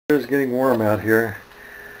It's getting warm out here.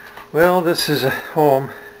 Well, this is a home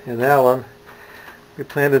in Allen. We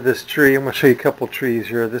planted this tree. I'm going to show you a couple trees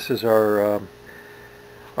here. This is our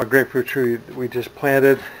grapefruit tree that we just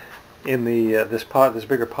planted in the this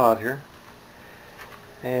bigger pot here.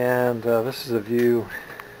 And this is a view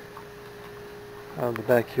of the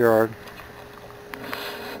backyard.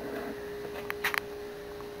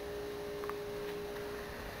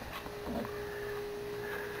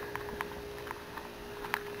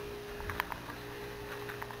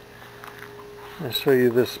 I'll show you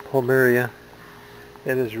this plumeria.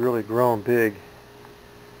 It has really grown big.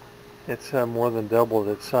 It's more than doubled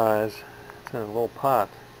its size. It's in a little pot.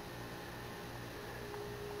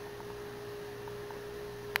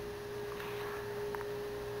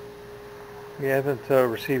 We haven't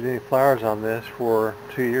received any flowers on this for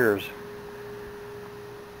 2 years.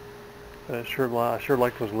 But I sure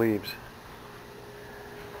like those leaves.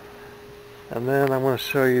 And then I'm going to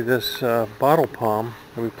show you this bottle palm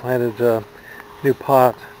that we planted a new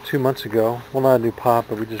pot 2 months ago. Well, not a new pot,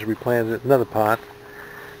 but we just replanted another pot.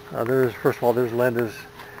 First of all, there's Linda's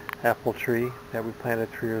apple tree that we planted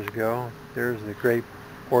 3 years ago. There's the grape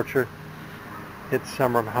orchard. It's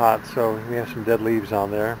summer and hot, so we have some dead leaves on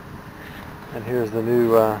there. And here's the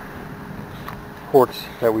new courts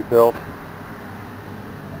that we built,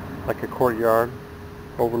 like a courtyard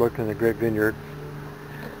overlooking the grape vineyard.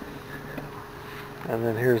 And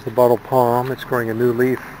then here's the bottle palm. It's growing a new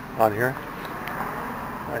leaf on here,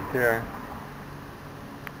 right there.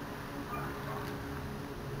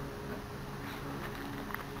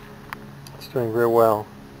 It's doing very well.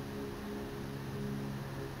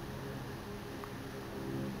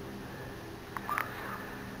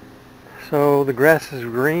 So the grass is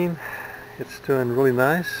green. It's doing really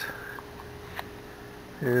nice.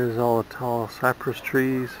 Here's all the tall cypress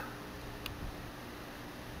trees.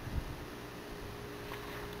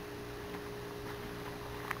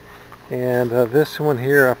 And this one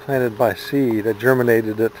here I planted by seed. I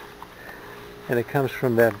germinated it, and it comes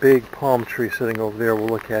from that big palm tree sitting over there we'll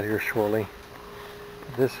look at here shortly.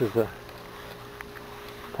 This is the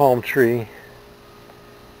palm tree,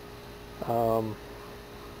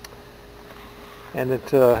 and it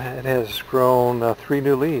has grown 3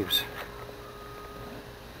 new leaves.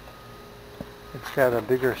 It's got a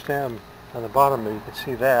bigger stem on the bottom, you can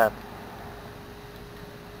see that.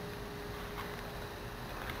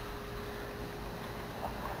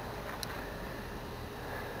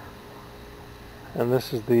 And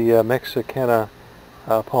this is the Mexicana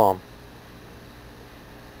palm.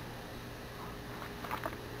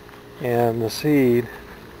 And the seed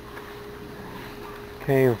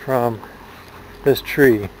came from this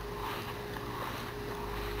tree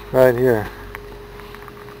right here.